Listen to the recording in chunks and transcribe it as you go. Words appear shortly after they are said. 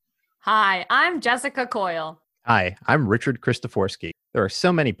Hi, I'm Jessica Coyle. Hi, I'm Richard Christoforski. There are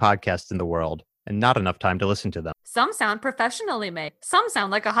so many podcasts in the world, and not enough time to listen to them. Some sound professionally made, some sound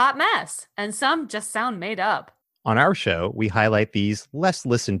like a hot mess, and some just sound made up. On our show, we highlight these less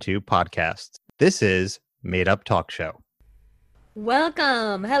listened to podcasts. This is Made Up Talk Show.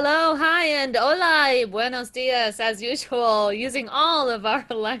 Welcome, hello, hi, and hola, buenos dias, as usual, using all of our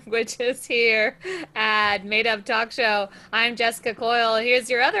languages here at Made Up Talk Show. I'm Jessica Coyle. Here's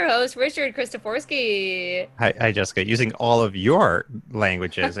your other host, Richard Christoforski. Hi, Jessica. Using all of your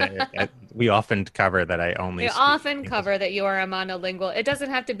languages, we often cover that I only We speak often English. cover that you are a monolingual. It doesn't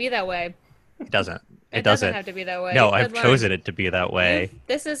have to be that way. It doesn't. It doesn't have to be that way. No, You I've could learn. chosen it to be that way.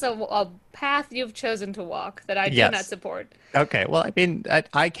 This is a path you've chosen to walk that I do Yes. not support. Okay, well, I mean,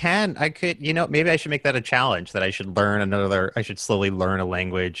 I could, maybe I should make that a challenge that I should I should slowly learn a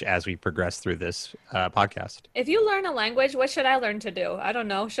language as we progress through this podcast. If you learn a language, what should I learn to do? I don't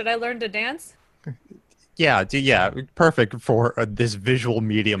know. Should I learn to dance? Yeah, perfect for this visual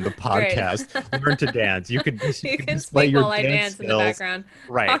medium, the Great. podcast. Learn to dance. You could You can display speak your while I dance in the skills. background.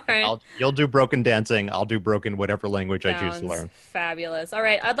 Right. All right. You'll do broken dancing. I'll do broken whatever language I choose to Sounds learn. fabulous. All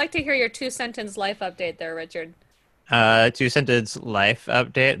right. I'd like to hear your 2-sentence life update there, Richard. 2-sentence life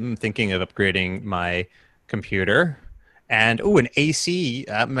update. I'm thinking of upgrading my computer. And an AC.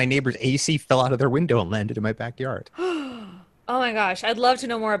 My neighbor's AC fell out of their window and landed in my backyard. Oh my gosh, I'd love to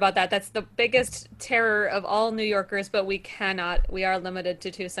know more about that. That's the biggest terror of all New Yorkers, but we cannot. We are limited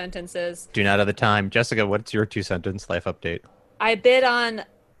to 2 sentences. Do not have the time. Jessica, what's your 2-sentence life update? I bid on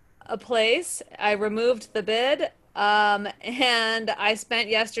a place. I removed the bid, and I spent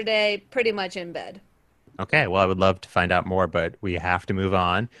yesterday pretty much in bed. Okay, well, I would love to find out more, but we have to move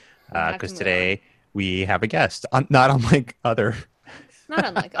on We have to because move today we have a guest, not unlike other Not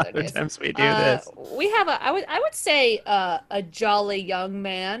unlike other days. times we do this. We have I would say a jolly young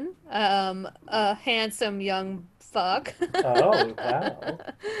man, a handsome young fuck. Oh, wow.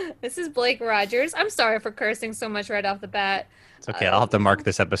 This is Blake Rogers. I'm sorry for cursing so much right off the bat. It's okay. I'll have to mark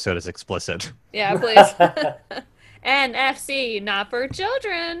this episode as explicit. Yeah, please. NFC, not for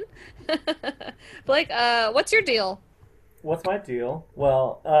children. Blake, what's your deal? What's my deal?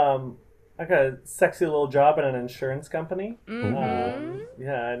 Well, I got a sexy little job in an insurance company.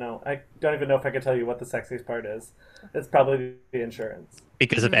 Yeah, I know. I don't even know if I could tell you what the sexiest part is. It's probably the insurance.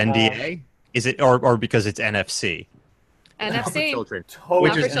 Because of NDA? Is it or because it's NFC? NFC. For children. Totally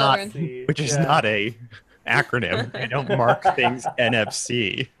Not for children. Which is Yeah. not a acronym. I don't mark things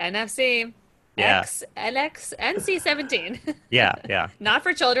NFC. NFC. Yeah. NC-17. Yeah. Not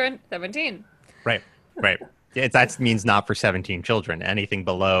for children, 17. Right. Yeah, that means not for 17 children. Anything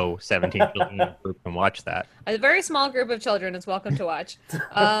below 17 children in the group can watch that. A very small group of children is welcome to watch.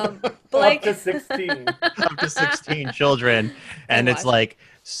 Up Blake, to 16. Up to 16 children. And it's watch. like,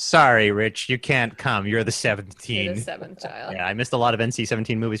 sorry, Rich, you can't come. You're the 17. you're the 7th child. Yeah, I missed a lot of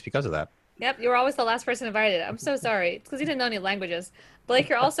NC-17 movies because of that. Yep, you were always the last person invited. I'm so sorry. It's because you didn't know any languages. Blake,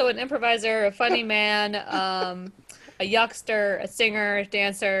 you're also an improviser, a funny man, a yuckster, a singer,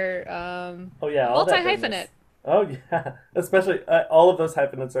 dancer, Oh, yeah. All that multi-hyphenate. goodness. Oh, yeah. Especially all of those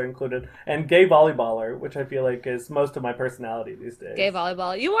hyphenates are included. And gay volleyballer, which I feel like is most of my personality these days. Gay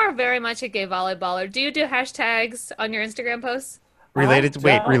volleyball. You are very much a gay volleyballer. Do you do hashtags on your Instagram posts? Related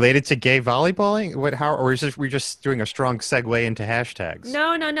don't. related to gay volleyballing? What? How? Or is we just doing a strong segue into hashtags?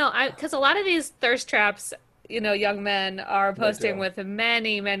 No. Because a lot of these thirst traps, young men are posting do. with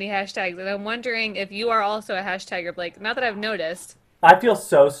many, many hashtags. And I'm wondering if you are also a hashtagger, Blake. Not that I've noticed. I feel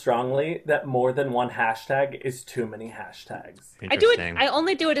so strongly that more than one hashtag is too many hashtags. I do it. Interesting. I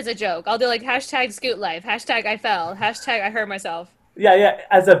only do it as a joke. I'll do like hashtag scoot life, hashtag I fell, hashtag I hurt myself. Yeah.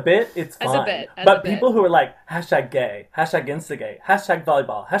 As a bit, it's As a fine. bit, as but a bit. people who are like, hashtag gay, hashtag insta-gay, hashtag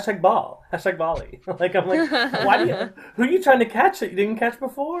volleyball, hashtag ball, hashtag volley. I'm like, who are you trying to catch that you didn't catch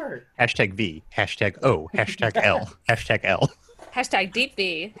before? Hashtag V, hashtag O, hashtag L, hashtag L, Hashtag deep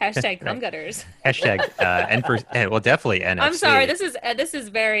V, hashtag cum gutters. hashtag N for well, definitely NFC. I'm sorry. This is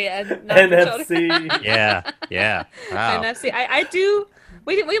very not for children. NFC. Yeah. Wow. NFC. I do.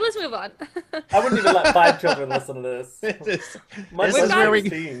 Wait. Let's move on. I wouldn't even let 5 children listen to this. Much This less is where we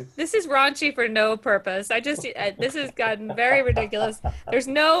 16. This is raunchy for no purpose. This has gotten very ridiculous. There's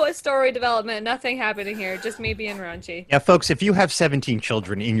no story development, nothing happening here. Just me being raunchy. Yeah, folks, if you have 17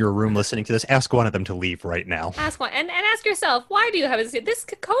 children in your room listening to this, ask one of them to leave right now. Ask one and ask yourself, why do you have this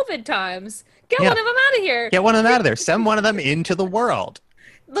COVID times? Get Yeah. one of them out of here. Get one of them out of there. Send one of them into the world.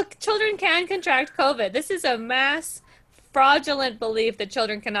 Look, children can contract COVID. This is a mass fraudulent belief that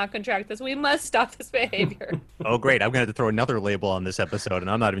children cannot contract this. We must stop this behavior. Oh, great. I'm going to have to throw another label on this episode,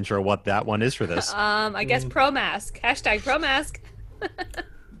 and I'm not even sure what that one is for this. I guess pro mask. Hashtag pro mask.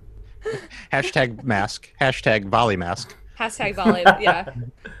 Hashtag mask. Hashtag volley mask. Hashtag volley. Yeah.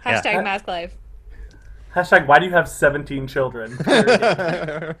 Hashtag Yeah. mask life. Hashtag why do you have 17 children?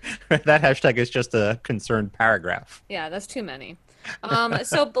 That hashtag is just a concerned paragraph. Yeah, that's too many.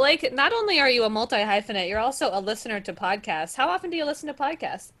 So Blake, not only are you a multi-hyphenate, you're also a listener to podcasts. How often do you listen to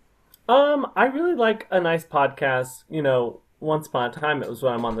podcasts? I really like a nice podcast. Once upon a time it was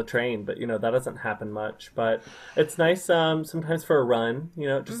when I'm on the train, but that doesn't happen much. But it's nice sometimes for a run.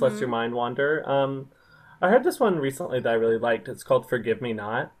 It just lets your mind wander. I heard this one recently that I really liked. It's called Forgive Me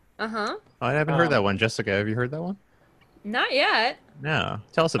Not. Uh-huh. Oh, I haven't heard that one. Jessica, have you heard that one? Not yet. No.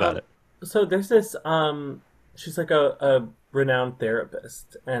 Tell us about it. So there's this she's like a renowned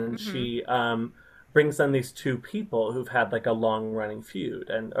therapist, and she brings in these two people who've had like a long running feud,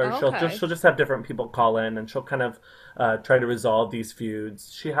 or Okay. she'll just have different people call in, and she'll kind of try to resolve these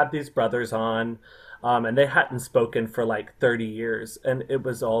feuds. She had these brothers on, and they hadn't spoken for like 30 years, and it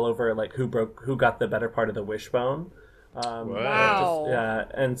was all over like who got the better part of the wishbone. Wow. Yeah,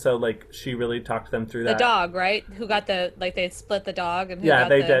 and so like she really talked them through The that. dog, right? Who got they split the dog and who Yeah, got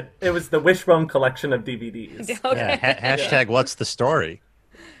they the... did. It was the Wishbone collection of DVDs. Okay. Yeah. Hashtag what's the story?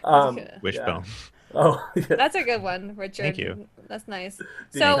 Wishbone. Oh, yeah. That's a good one, Richard. Thank you. That's nice.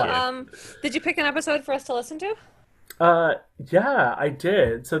 Thank So, you. did you pick an episode for us to listen to? Yeah, I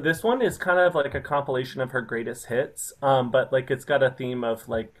did. So this one is kind of like a compilation of her greatest hits, but like it's got a theme of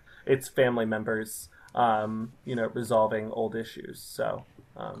like its family members, resolving old issues. So,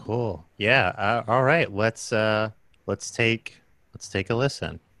 Cool. Yeah. All right. Let's take a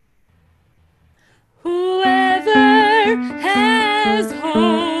listen. Whoever has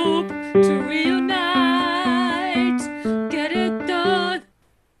hope to reunite, get it done.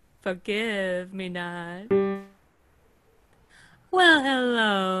 Forgive me not. Well,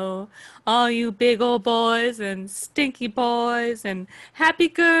 hello, all you big old boys and stinky boys and happy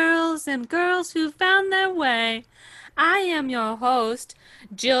girls and girls who found their way. I am your host,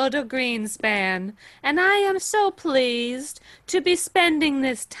 Gilda Greenspan, and I am so pleased to be spending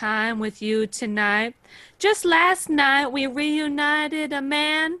this time with you tonight. Just last night we reunited a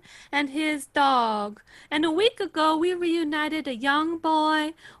man and his dog, and a week ago we reunited a young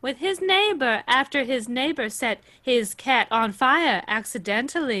boy with his neighbor after his neighbor set his cat on fire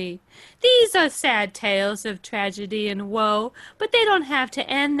accidentally. These are sad tales of tragedy and woe, but they don't have to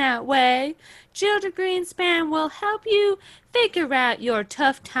end that way. Gilda Greenspan will help you figure out your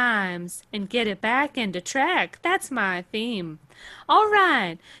tough times and get it back into track. That's my theme. All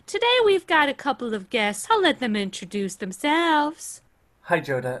right, today we've got a couple of guests. I'll let them introduce themselves. hi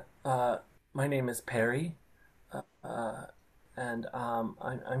Joda. My name is Perry, and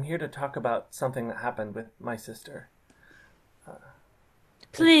I'm here to talk about something that happened with my sister.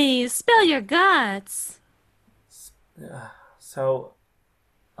 Please, spill your guts. So,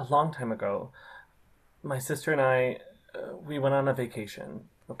 a long time ago, my sister and I, we went on a vacation,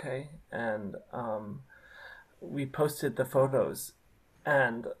 okay? And we posted the photos,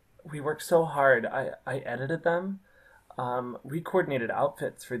 and we worked so hard. I edited them. We coordinated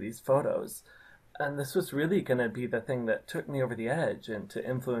outfits for these photos, and this was really going to be the thing that took me over the edge into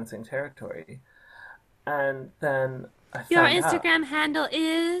influencing territory. And then I Your found out Instagram handle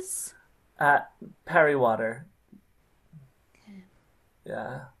is... at Perry Water.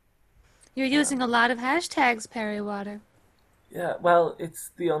 Yeah. You're using a lot of hashtags, Perry Water. Yeah, well, it's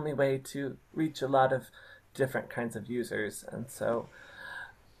the only way to reach a lot of different kinds of users. And so,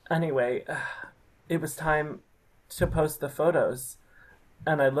 anyway, it was time to post the photos.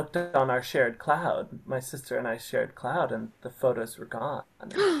 And I looked on our shared cloud, my sister and I shared cloud, and the photos were gone.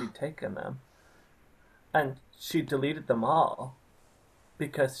 And she'd taken them. And she deleted them all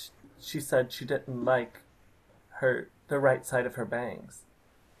because she said she didn't like the right side of her bangs.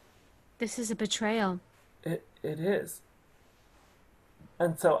 This is a betrayal. It is.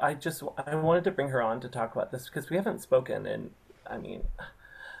 And so I wanted to bring her on to talk about this because we haven't spoken in, I mean,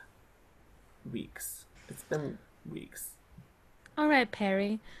 weeks. It's been weeks. All right,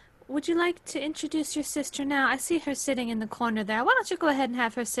 Perry. Would you like to introduce your sister now? I see her sitting in the corner there. Why don't you go ahead and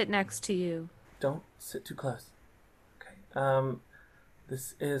have her sit next to you? Don't sit too close. Okay.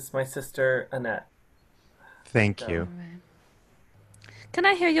 This is my sister Annette. Thank you. All right. Can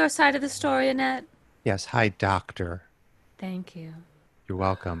I hear your side of the story, Annette? Yes. Hi, doctor. Thank you. You're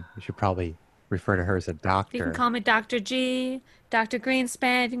welcome. You should probably refer to her as a You can doctor. call me Dr. G, Dr.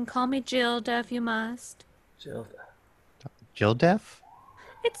 Greenspan. You can call me Gilda if you must. Gilda. Jill Def?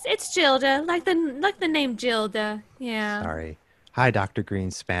 It's Gilda, like the name Gilda. Yeah. Sorry. Hi, Dr.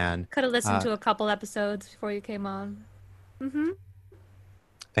 Greenspan. Could have listened Uh, to a couple episodes before you came on. Mm-hmm.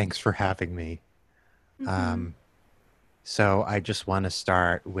 Thanks for having me. Mm-hmm. So I just want to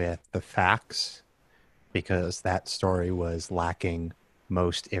start with the facts because that story was lacking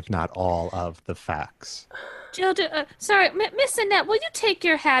most, if not all, of the facts. Jill, sorry, Miss Annette, will you take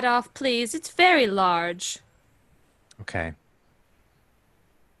your hat off, please? It's very large. Okay.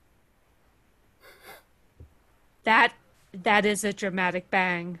 That that is a dramatic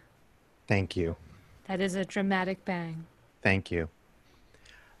bang. Thank you. That is a dramatic bang. Thank you.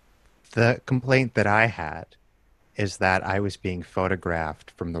 The complaint that I had is that I was being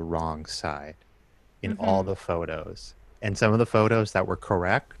photographed from the wrong side in all the photos. And some of the photos that were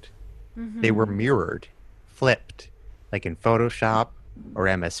correct, they were mirrored, flipped, like in Photoshop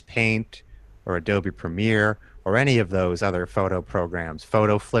or MS Paint or Adobe Premiere or any of those other photo programs.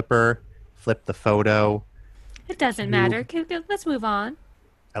 Photo Flipper, Flip the Photo. It doesn't Cube. matter. Let's move on.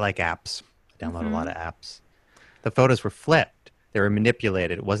 I like apps. I download a lot of apps. The photos were flipped. They were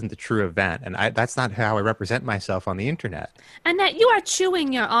manipulated. It wasn't the true event. And that's not how I represent myself on the internet. Annette, you are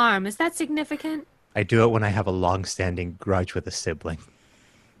chewing your arm. Is that significant? I do it when I have a long-standing grudge with a sibling.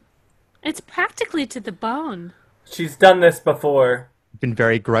 It's practically to the bone. She's done this before. Been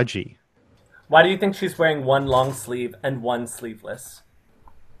very grudgy. Why do you think she's wearing one long sleeve and one sleeveless?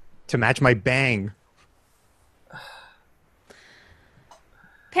 To match my bang.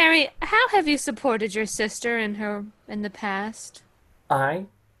 Perry, how have you supported your sister in the past? I,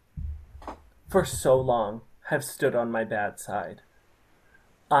 for so long, have stood on my bad side.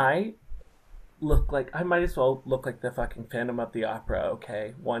 I I might as well look like the fucking Phantom of the Opera,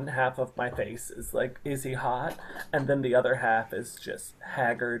 okay? One half of my face is like, is he hot? And then the other half is just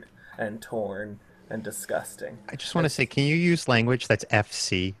haggard and torn and disgusting. I just want to say, can you use language that's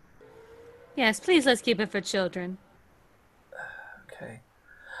FC? Yes, please let's keep it for children. Okay.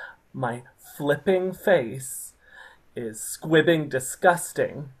 My flipping face is squibbing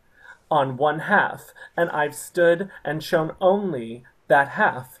disgusting on one half, and I've stood and shown only that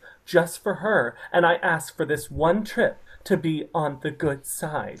half just for her, and I asked for this one trip to be on the good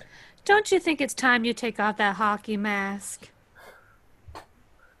side. Don't you think it's time you take off that hockey mask?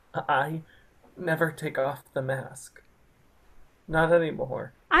 I never take off the mask. Not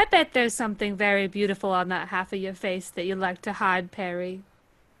anymore. I bet there's something very beautiful on that half of your face that you like to hide, Perry.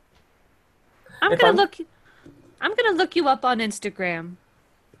 I'm gonna look you up on Instagram.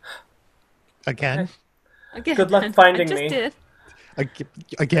 Again? Again. Good luck finding I just me. did.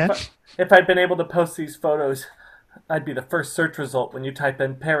 Again? If I'd been able to post these photos, I'd be the first search result when you type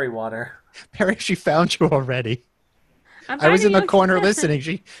in Perry water. Perry, she found you already. I'm I was in finding the you corner again.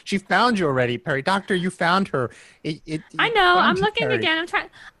 listening. She found you already, Perry. Doctor, you found her. I know. I'm found you, looking Perry. again. I'm trying.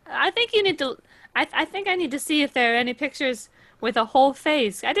 I think you need to. I think I need to see if there are any pictures with a whole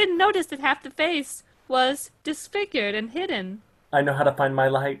face. I didn't notice that half the face was disfigured and hidden. I know how to find my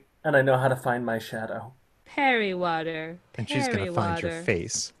light, and I know how to find my shadow. Perry water. And she's going Perry to find your water.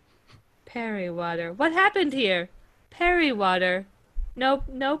 face. Perry water. What happened here? Perry water.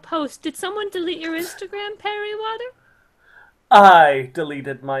 No post. Did someone delete your Instagram, Perry water? I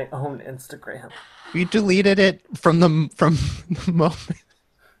deleted my own Instagram. You deleted it from the moment.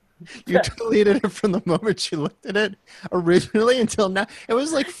 You Yeah. deleted it from the moment you looked at it originally until now. It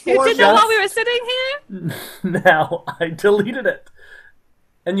was like You 4 did that months. while we were sitting here? Now I deleted it.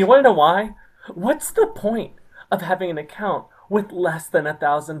 And you want to know why? What's the point of having an account with less than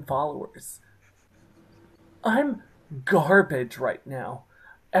 1,000 followers? I'm garbage right now.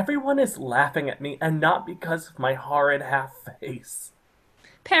 Everyone is laughing at me, and not because of my horrid half face.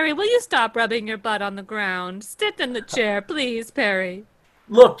 Perry, will you stop rubbing your butt on the ground? Sit in the chair, please, Perry.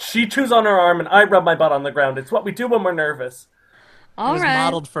 Look, she chews on her arm and I rub my butt on the ground. It's what we do when we're nervous. It All was right.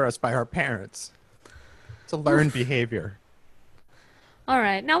 modeled for us by our parents. It's a learned behavior. All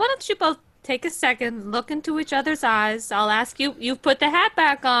right. Now, why don't you both take a second, look into each other's eyes. I'll ask you. You've put the hat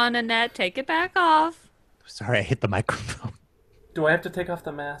back on, Annette. Take it back off. Sorry, I hit the microphone. Do I have to take off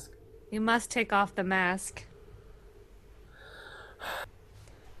the mask? You must take off the mask.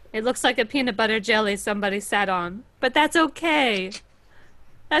 It looks like a peanut butter jelly somebody sat on. But that's okay.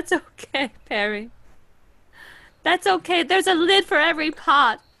 That's okay, Perry. That's okay. There's a lid for every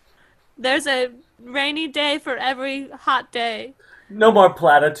pot. There's a rainy day for every hot day. No more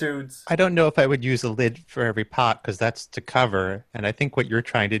platitudes. I don't know if I would use a lid for every pot because that's to cover. And I think what you're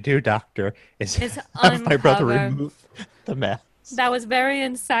trying to do, Doctor, is Is have my brother uncover. remove the mask. That was very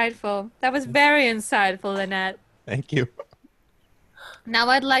insightful. That was very insightful, Annette. Thank you. Now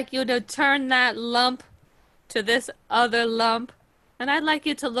I'd like you to turn that lump to this other lump. And I'd like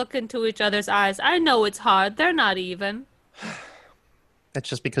you to look into each other's eyes. I know it's hard. They're not even. That's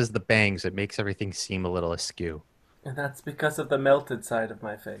just because of the bangs. It makes everything seem a little askew. And that's because of the melted side of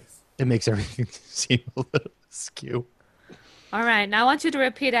my face. It makes everything seem a little askew. All right, now I want you to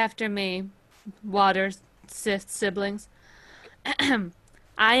repeat after me, water siblings. I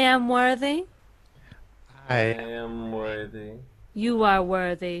am worthy. I I, am worthy. You are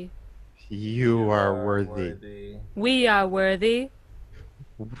worthy. you You are are worthy. worthy. We are worthy.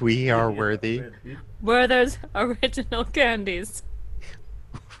 We are We are worthy. worthy. Werther's original candies.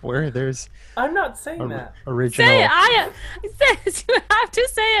 Where there's I'm not saying that. Say it. original. You have to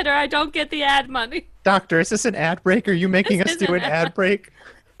say it, or I don't get the ad money. Doctor, is this an ad break? Are you making This us is do an an ad break?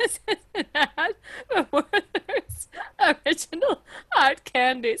 This is an ad for Werther's original hard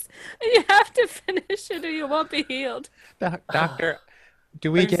candies. You have to finish it, or you won't be healed. Doctor, do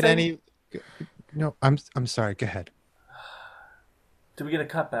Are we you get saying? any? No, I'm sorry. Go ahead. Do we get a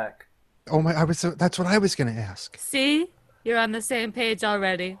cutback? Oh my, that's what I was gonna ask. See, you're on the same page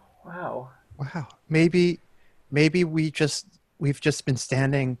already. Wow. Wow. Maybe we've just been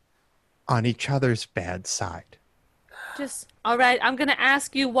standing on each other's bad side. All right. I'm gonna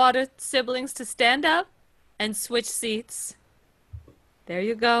ask you water siblings to stand up and switch seats. There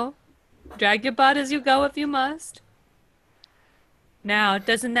you go. Drag your butt as you go if you must. Now,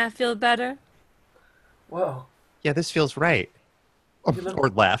 doesn't that feel better? Whoa. Yeah, this feels right. You look- Or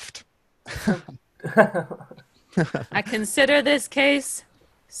left. I consider this case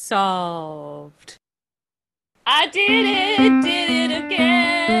solved. I did it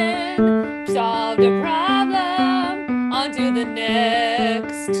again. Solved a problem. On to the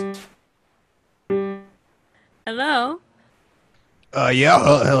next. Hello. Yeah,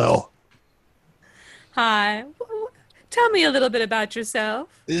 hello. Hi. Tell me a little bit about yourself.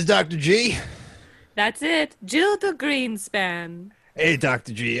 This is Dr. G. That's it. Jill the Greenspan. Hey,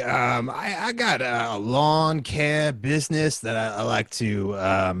 Dr. G. I got a lawn care business that I like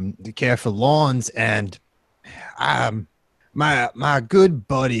to care for lawns, and my good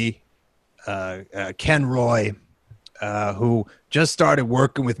buddy Ken Roy, who just started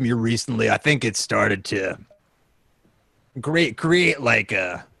working with me recently. I think it started to create like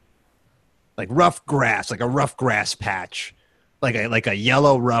rough grass, like a rough grass patch, like a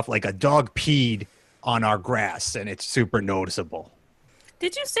yellow rough, like a dog peed on our grass, and it's super noticeable.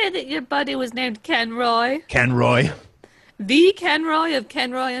 Did you say that your buddy was named Ken Roy? Ken Roy, The Ken Roy of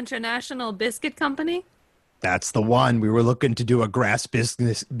Ken Roy International Biscuit Company? that's the one. We were looking to do a grass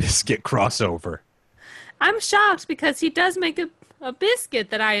business biscuit crossover. I'm shocked because he does make a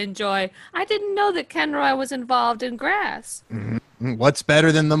biscuit that I enjoy. I didn't know that Ken Roy was involved in grass. What's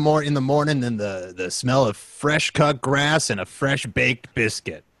better than in the morning than the smell of fresh cut grass and a fresh baked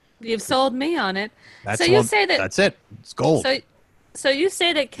biscuit? You've sold me on it. That's So you one- say that that's it. It's gold. so you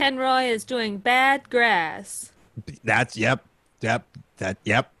say that Ken Roy is doing bad grass. That's yep,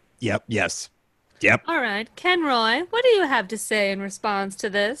 yes, yep. All right, Ken Roy, what do you have to say in response to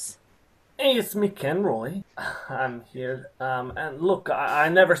this? Hey, it's me, Ken Roy. I'm here. And look, I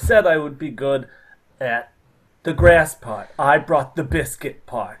never said I would be good at the grass part. I brought the biscuit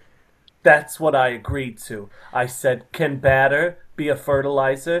part. That's what I agreed to. I said, can batter be a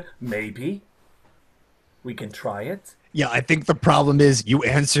fertilizer? Maybe. We can try it. Yeah, I think the problem is you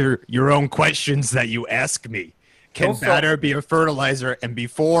answer your own questions that you ask me. Can Also- batter be a fertilizer? And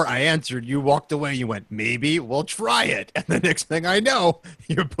before I answered, you walked away. You went, maybe we'll try it. And the next thing I know,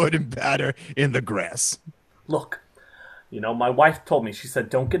 you're putting batter in the grass. Look, my wife told me, she said,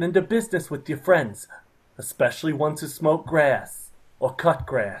 don't get into business with your friends, especially ones who smoke grass or cut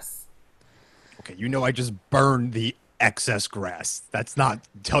grass. Okay, I just burned the excess grass.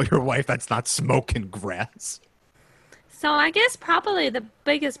 Tell your wife that's not smoking grass. So I guess probably the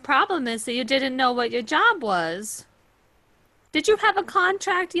biggest problem is that you didn't know what your job was. Did you have a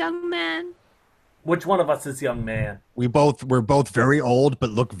contract, young man? Which one of us is young man? We're both very old,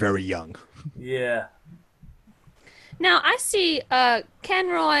 but look very young. Yeah. Now I see, Ken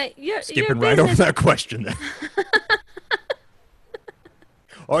Roy, your Skipping right over business. that question then.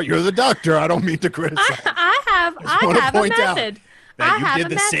 Oh, you're the doctor. I don't mean to criticize. I wanna have a point out method. that I you have did a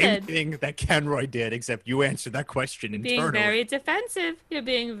the same method. thing that Ken Roy did, except you answered that question Being internally. very defensive. You're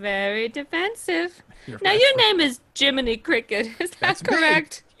being very defensive. You're Now right. your name is Jiminy Cricket. Is that That's me.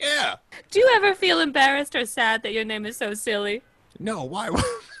 correct? Yeah. Do you ever feel embarrassed or sad that your name is so silly? No, why?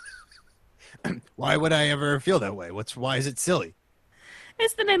 Why would I ever feel that way? Why is it silly?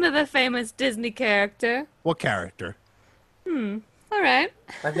 It's the name of a famous Disney character. What character? All right.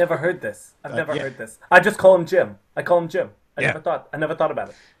 I've never heard this. I've never yeah. heard this. I just call him Jim. I call him Jim. I Yeah. never thought about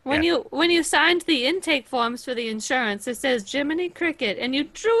it. When Yeah. you signed the intake forms for the insurance, it says Jiminy Cricket, and you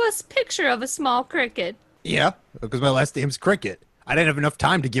drew us picture of a small cricket. Yeah, because my last name's Cricket. I didn't have enough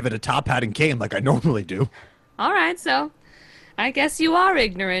time to give it a top hat and cane like I normally do. All right, so I guess you are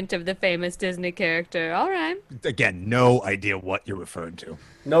ignorant of the famous Disney character. All right. Again, no idea what you're referring to.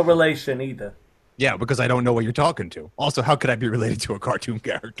 No relation either. Yeah, because I don't know what you're talking to. Also, how could I be related to a cartoon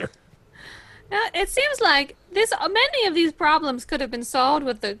character? Now, it seems like many of these problems could have been solved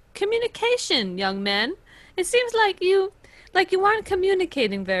with the communication, young men. It seems like you aren't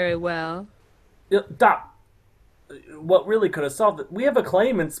communicating very well. Doc, what really could have solved it? We have a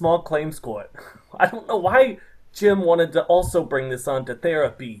claim in small claims court. I don't know why Jim wanted to also bring this on to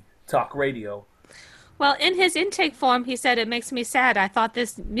therapy talk radio. Well, in his intake form, he said, "It makes me sad. I thought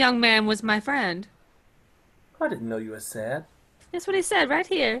this young man was my friend." I didn't know you were sad. That's what he said right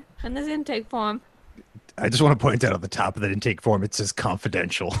here in this intake form. I just want to point out at the top of that intake form, it says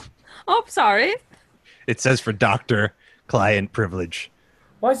confidential. Oh, sorry. It says for doctor, client privilege.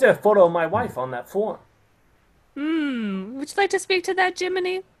 Why is there a photo of my wife on that form? Would you like to speak to that,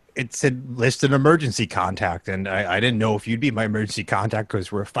 Jiminy? It said list an emergency contact, and I didn't know if you'd be my emergency contact because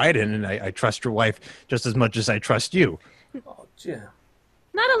we're fighting, and I trust your wife just as much as I trust you. Oh, Jim.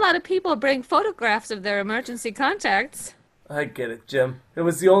 Not a lot of people bring photographs of their emergency contacts. I get it, Jim. It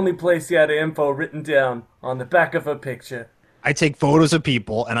was the only place you had info written down on the back of a picture. I take photos of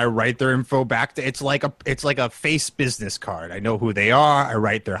people and I write their info back to it's like a face business card. I know who they are, I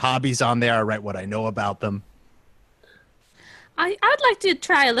write their hobbies on there, I write what I know about them. I'd like to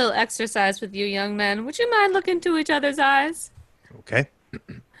try a little exercise with you, young men. Would you mind looking into each other's eyes? Okay?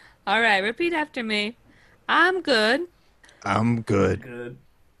 All right, repeat after me. I'm good. I'm good. Good.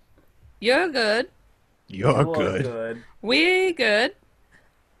 You're good. You're You're good. good. We good.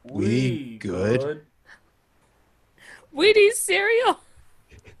 We good. Wheaties cereal.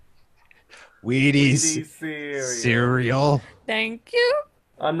 Wheaties cereal. cereal. Thank you.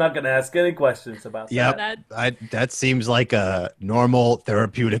 I'm not going to ask any questions about that. Yep. That seems like a normal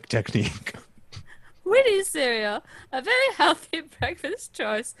therapeutic technique. Wheaties cereal, a very healthy breakfast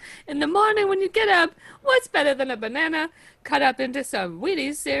choice. In the morning when you get up, what's better than a banana cut up into some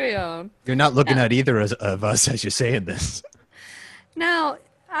Wheaties cereal? You're not looking at either of us as you're saying this. Now,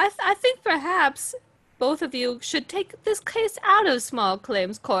 I think perhaps both of you should take this case out of small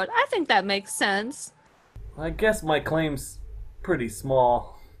claims court. I think that makes sense. I guess my claim's pretty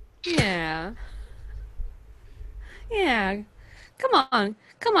small. Yeah. Yeah. Come on,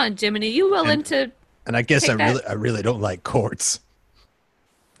 Jiminy. You willing to... And I guess Take that. I really don't like courts.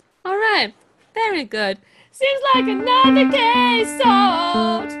 All right. Very good. Seems like another case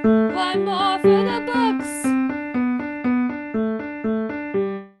solved. One more for the books.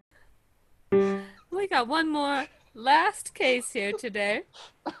 We got one more last case here today.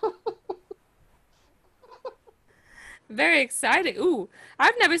 Very exciting. Ooh,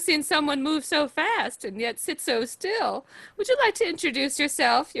 I've never seen someone move so fast and yet sit so still. Would you like to introduce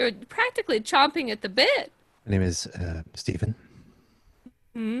yourself? You're practically chomping at the bit. My name is Stephen.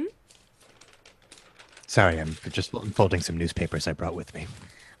 Sorry, I'm just folding some newspapers I brought with me.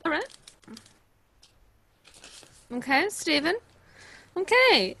 All right. Okay, Stephen.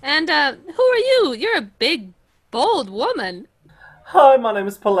 Okay, and who are you? You're a big, bold woman. Hi, my name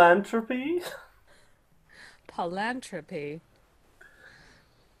is Philanthropy. Philanthropy.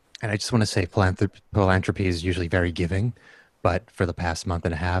 And I just want to say philanthropy is usually very giving, but for the past month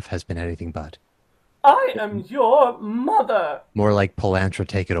and a half has been anything but. I am your mother. More like Palantra,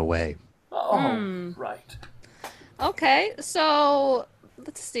 take it away. Oh, right. Okay, so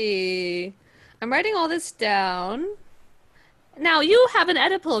let's see. I'm writing all this down. Now, you have an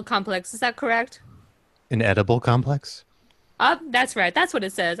Oedipal complex, is that correct? An edible complex? That's right. That's what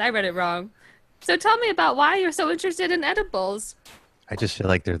it says. I read it wrong. So tell me about why you're so interested in edibles. I just feel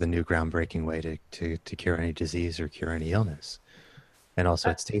like they're the new groundbreaking way to cure any disease or cure any illness. And also,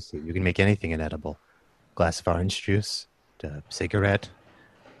 it's tasty. You can make anything an edible. Glass of orange juice, a cigarette,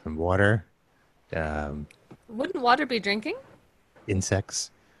 some water, Wouldn't water be drinking? insects.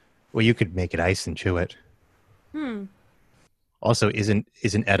 Well, you could make it ice and chew it. Also, isn't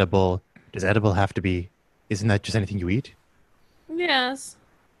edible? Does edible have to be? Isn't that just anything you eat? Yes.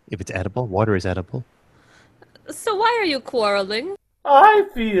 If it's edible, water is edible. So why are you quarreling? I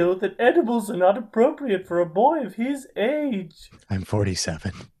feel that edibles are not appropriate for a boy of his age. I'm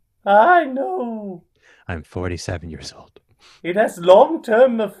 47. I know. I'm 47 years old. It has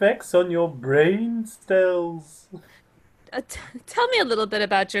long-term effects on your brain cells. Tell me a little bit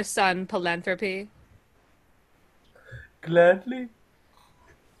about your son, Philanthropy. Gladly.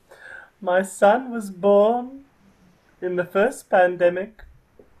 My son was born in the first pandemic.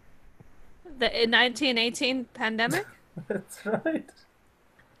 The 1918 pandemic? That's right.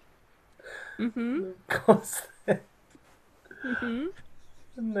 Of course. And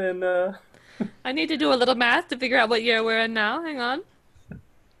then I need to do a little math to figure out what year we're in now. Hang on.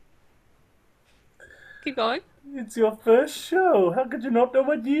 Keep going. It's your first show. How could you not know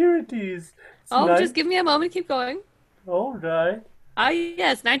what year it is? It's Oh, nice. just give me a moment. Keep going. All right. Ah,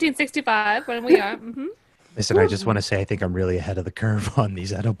 yes, 1965 when we are. Listen, I just want to say I think I'm really ahead of the curve on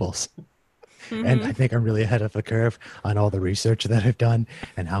these edibles. And I think I'm really ahead of the curve on all the research that I've done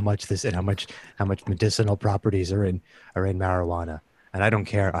and how much medicinal properties are in marijuana. And I don't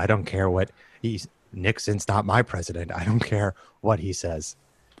care. I don't care what Nixon's not my president. I don't care what he says.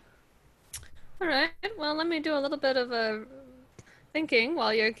 All right. Well, let me do a little bit of a thinking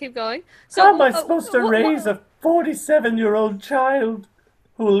while you keep going. How So, am I supposed to raise a 47-year-old child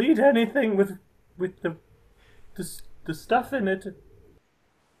who will eat anything with the stuff in it?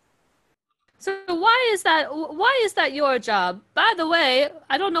 So why is that? Why is that your job? By the way,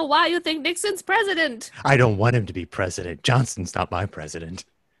 I don't know why you think Nixon's president. I don't want him to be president. Johnson's not my president.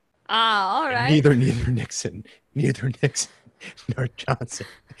 Ah, all right. Neither Nixon nor Johnson.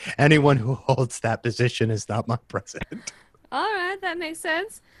 Anyone who holds that position is not my president. All right, that makes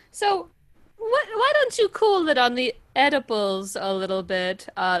sense. So, why don't you cool it on the edibles a little bit,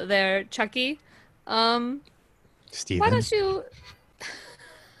 there, Chucky? Steven? Why don't you?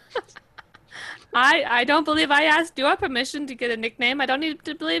 I don't believe I asked your permission to get a nickname. I don't need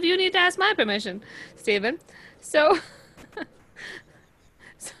to believe you need to ask my permission, Steven. So,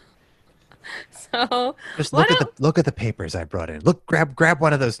 so Just why look at the papers I brought in. Look, grab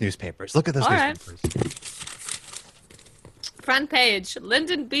one of those newspapers. Look at those All right. newspapers. Front page,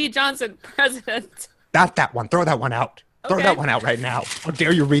 Lyndon B. Johnson, president. Not that one. Throw that one out. Throw Okay. that one out right now. How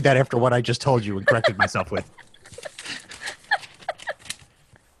dare you read that after what I just told you and corrected myself with?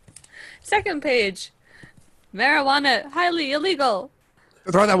 Second page, marijuana, highly illegal.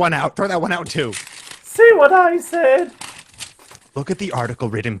 Throw that one out. Throw that one out too. See what I said? Look at the article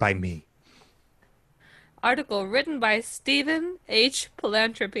written by me. Article written by Stephen H.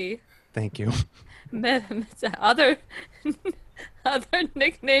 Philanthropy. Thank you. Other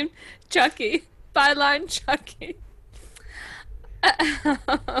nickname Chucky. Byline Chucky. I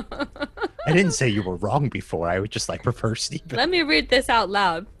didn't say you were wrong before. I would just prefer Steven. Let me read this out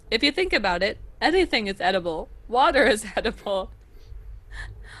loud. If you think about it, anything is edible. Water is edible.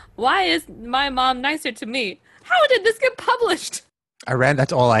 Why is my mom nicer to me? How did this get published?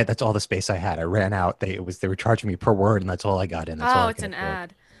 That's all the space I had. I ran out. They were charging me per word and that's all I got in. That's all I It's could an afford.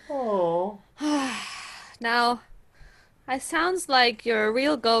 ad. Oh. Now, it sounds like you're a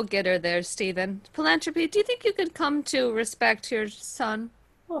real go-getter there, Stephen. Philanthropy, do you think you could come to respect your son?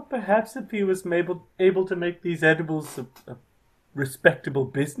 Well, perhaps if he was able to make these edibles a respectable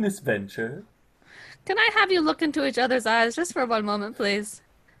business venture. Can I have you look into each other's eyes just for one moment, please?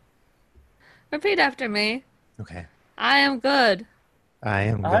 Repeat after me. Okay. I am good. I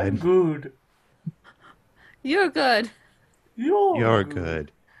am good. I'm good. You're good. You're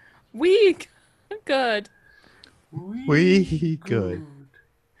good. We good. We good.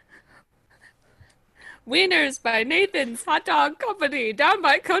 Wieners by Nathan's Hot Dog Company down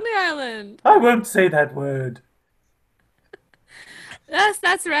by Coney Island. I won't say that word. Yes,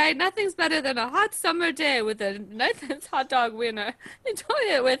 that's right. Nothing's better than a hot summer day with a Nathan's hot dog wiener. Enjoy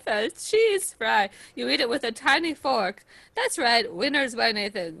it with a cheese fry. You eat it with a tiny fork. That's right, Wieners by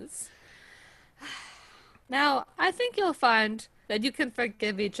Nathan's. Now, I think you'll find that you can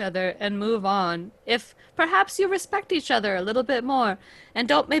forgive each other and move on if perhaps you respect each other a little bit more and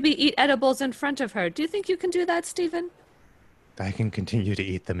don't maybe eat edibles in front of her. Do you think you can do that, Stephen? I can continue to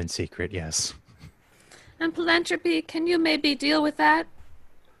eat them in secret, yes. And Philanthropy, can you maybe deal with that?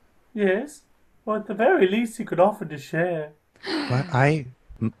 Yes. Or at the very least, he could offer to share. But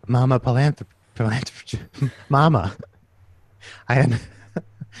Mama Mama, I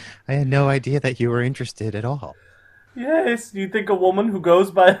had no idea that you were interested at all. Yes, you think a woman who goes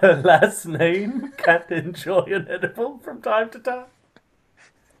by her last name can't enjoy an edible from time to time?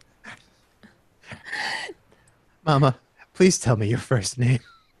 Mama, please tell me your first name.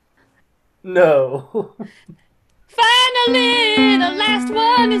 No. Finally, the last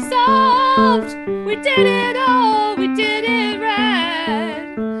one is solved. We did it all, we did it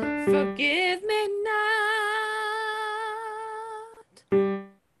right. Forgive me not.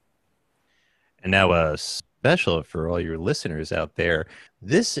 And now a special for all your listeners out there.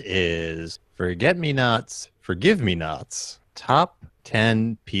 This is Forgive Me Nots, top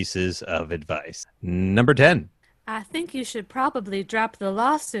 10 pieces of advice. Number 10. I think you should probably drop the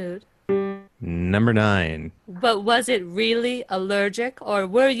lawsuit. Number 9. But was it really allergic or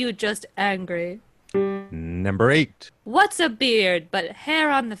were you just angry? Number 8. What's a beard but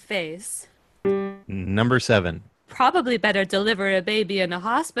hair on the face? Number 7. Probably better deliver a baby in a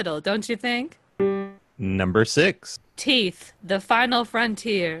hospital, don't you think? Number 6. Teeth, the final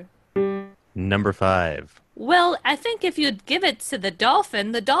frontier. Number 5. Well, I think if you'd give it to the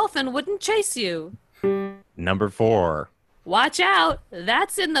dolphin wouldn't chase you. Number 4. Watch out,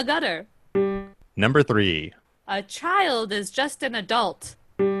 that's in the gutter. Number 3. A child is just an adult.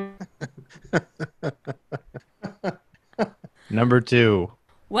 Number 2.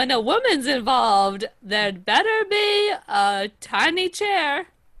 When a woman's involved, there'd better be a tiny chair.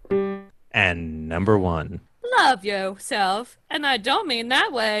 And number 1. Love yourself, and I don't mean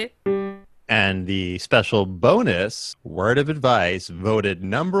that way. And the special bonus word of advice voted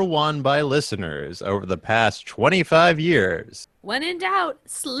number 1 by listeners over the past 25 years. When in doubt,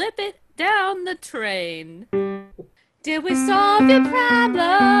 slip it down the train. Did we solve your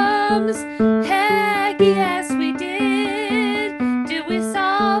problems? Heck yes, we did. Did we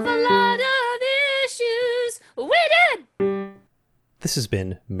solve a lot of issues? We did! This has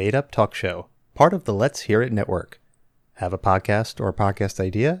been Made Up Talk Show, part of the Let's Hear It Network. Have a podcast or a podcast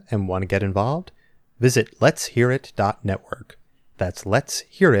idea and want to get involved? Visit letshearit.network. That's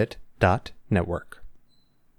letshearit.network.